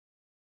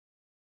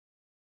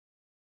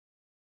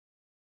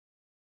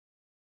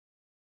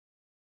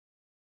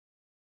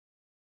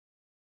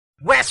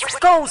West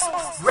Coast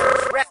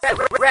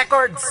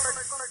Records.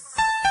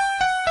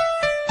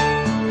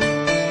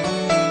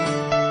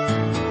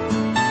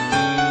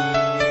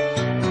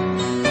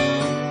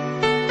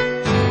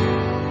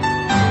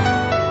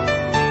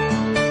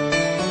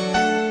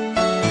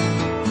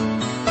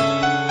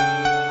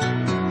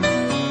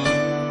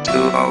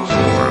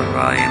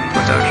 Ryan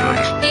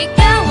Productions.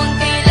 Ikaw ang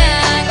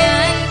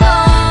kailangan ko,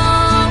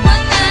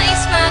 ang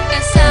nais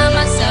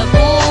makasama sa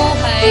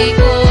buhay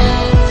ko.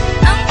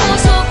 Ang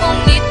puso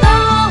kong ito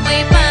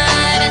ay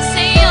para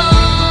sa'yo.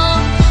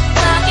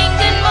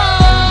 Pakinggan mo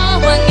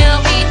ang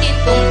awitin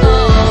kong to.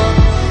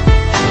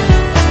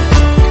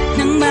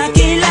 Nang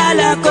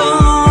makilala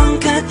kong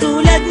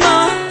katulad mo,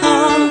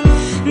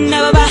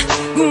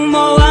 nababago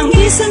mo ang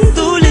isang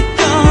tulad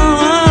ko.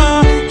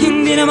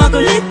 Hindi na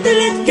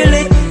makulit-ulit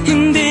galit.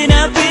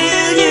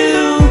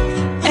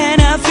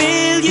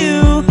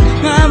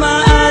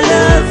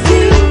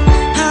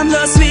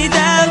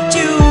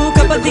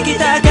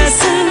 Kita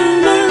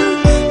kasama,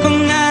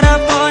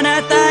 pangarap ko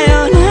na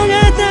tayo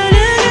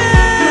nagatalaga.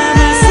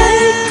 Mamasay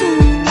ko,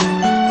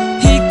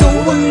 ikaw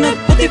ang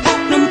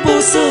nagpatibok ng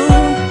puso.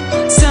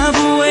 Sa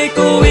buhay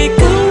ko,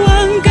 ikaw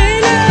ang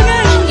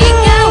kailangan ko.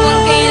 Ikaw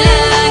ang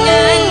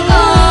kailangan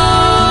ko,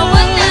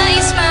 ang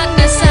nais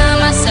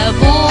makasama sa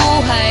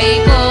buhay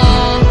ko.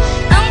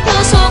 Ang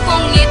puso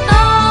kong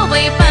ito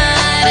ay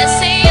para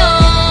sa'yo.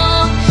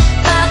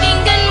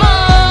 Pakinggan mo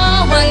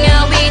ang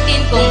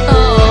awitin kong to.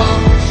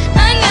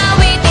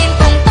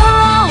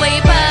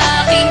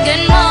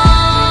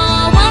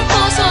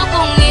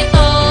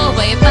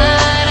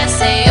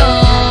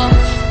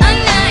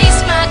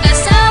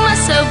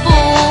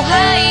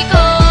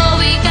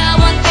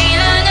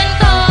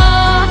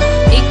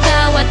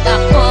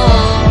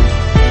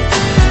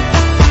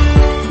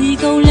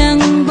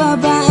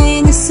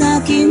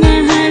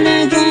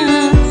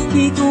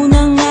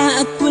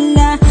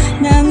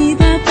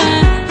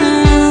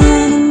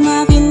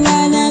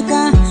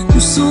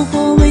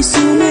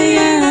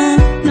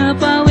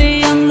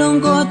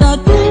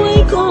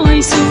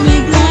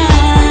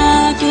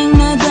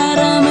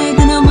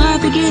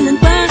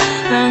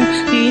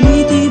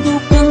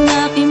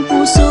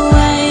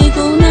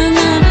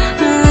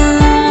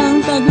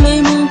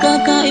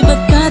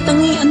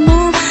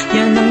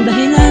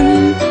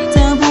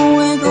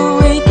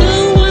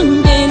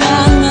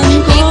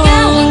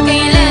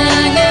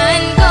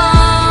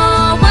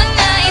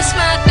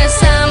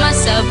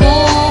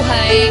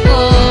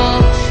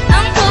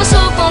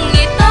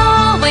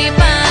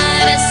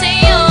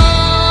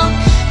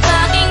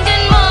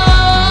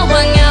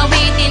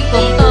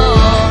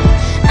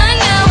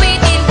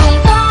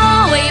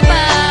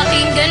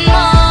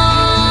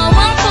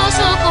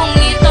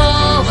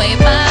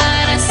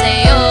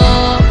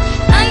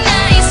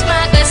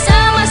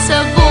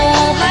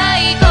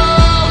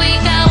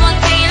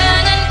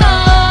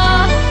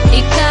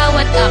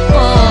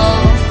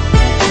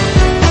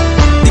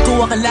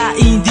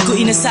 Di ko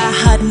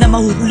inasahan na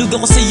mahuhulog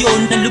ako sa'yo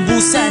na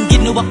lubusan.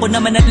 Ginawa ko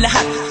naman ang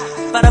lahat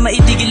para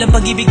maitigil ang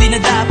pag-ibig din na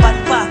dapat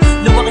pa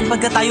luwakin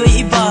pagka tayo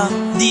ay iba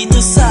dito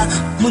sa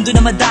mundo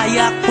na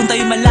madayak. Kung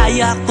tayo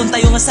malayak, kung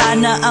tayo nga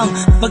sana ang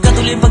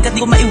magkatuloy pagkat di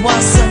ko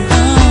maiwasan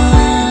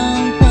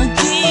ang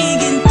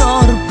pagiging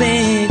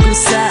torpe ko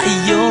sa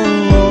iyo,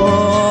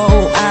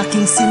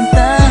 aking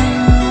sinta.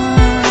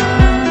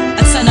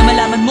 At sana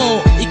malaman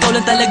mo, ikaw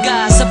lang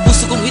talaga sa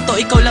puso kong ito,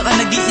 ikaw lang ang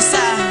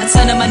nag-iisa. At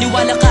sana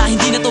maniwala ka,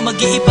 hindi na to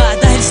mag-iiba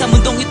dahil sa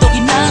mundong ito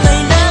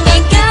kinakailangan.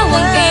 Ikaw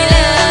ang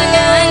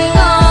kailangan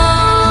ko,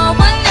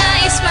 ang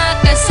nais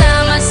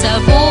makasama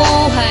sa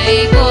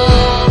buhay ko.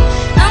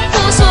 Ang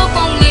puso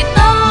kong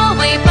ito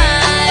ay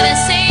para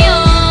sa'yo.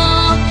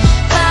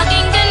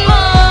 Pakinggan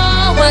mo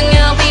ang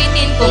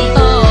awitin kong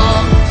to.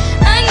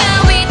 Ang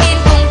awitin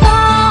kong to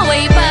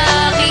ay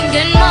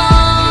pakinggan mo.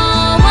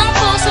 Ang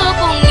puso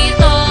kong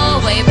ito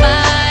ay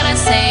para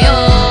sa'yo.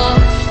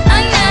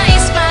 Ang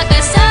nais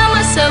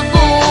makasama sa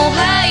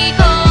buhay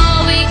ko.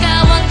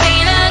 Ikaw ang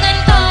kailangan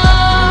ko,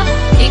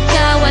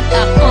 ikaw at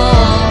ako.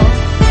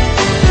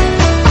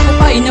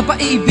 Ako ay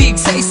napaibig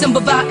sa isang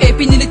babae.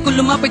 Pinilit ko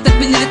lumapit at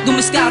pinilit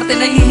dumiskarte.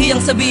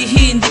 Nahihiyang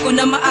sabihin, di ko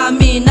na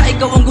maamin na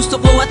ikaw ang gusto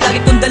ko at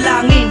lagi kong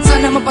dalangin.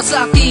 Sana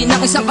mapasakin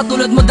ang isang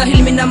katulad mo dahil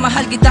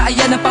minamahal kita.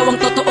 Ayan ang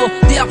pawang totoo,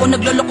 di ako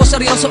nagloloko,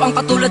 seryoso ang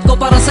katulad ko.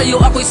 Para sa'yo,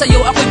 ako'y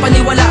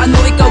paniwalaan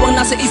mo. Ikaw ang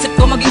nasa isip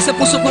ko, maging sa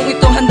puso kong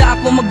ito. Handa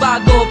ako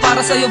magbago,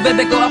 para sa'yo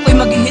bebe ko ako'y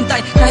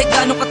maghihintay kahit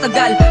gaano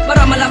katagal.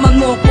 Para malaman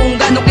mo kung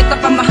gaano kita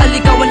kamahal.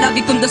 Ikaw ang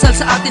lagi kong dasal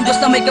sa atin, Diyos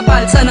na may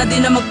kapal. Sana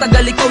di na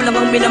magtagal, ikaw lang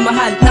ang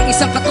minamahal. Ng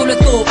isang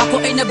katulad ko, ako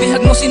ay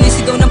nabihag mo.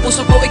 Sinisigaw ng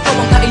puso ko, ikaw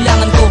ang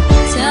kailangan ko.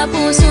 Sa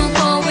puso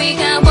ko,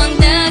 ikaw